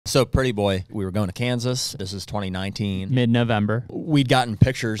So Pretty Boy, we were going to Kansas. This is 2019. Mid-November. We'd gotten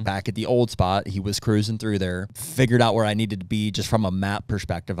pictures back at the old spot. He was cruising through there, figured out where I needed to be just from a map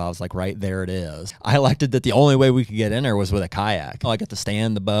perspective. I was like, right there it is. I elected that the only way we could get in there was with a kayak. I got the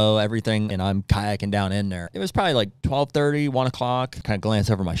stand, the bow, everything, and I'm kayaking down in there. It was probably like 12:30, 1 o'clock. Kind of glance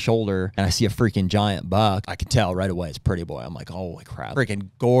over my shoulder, and I see a freaking giant buck. I could tell right away it's Pretty Boy. I'm like, holy crap.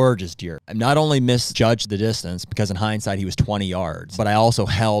 Freaking gorgeous deer. I not only misjudged the distance, because in hindsight he was 20 yards, but I also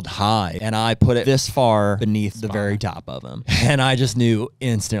held high, and I put it this far beneath the very top of him. And I just knew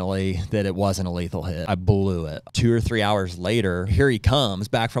instantly that it wasn't a lethal hit. I blew it. 2 or 3 hours later, here he comes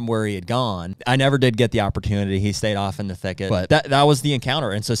back from where he had gone. I never did get the opportunity. He stayed off in the thicket, but that was the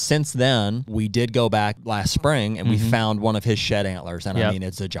encounter. And so since then, we did go back last spring and we found one of his shed antlers. And I mean,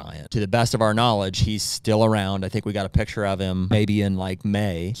 it's a giant. To the best of our knowledge, he's still around. I think we got a picture of him maybe in like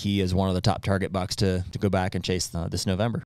May. He is one of the top target bucks to go back and chase this November.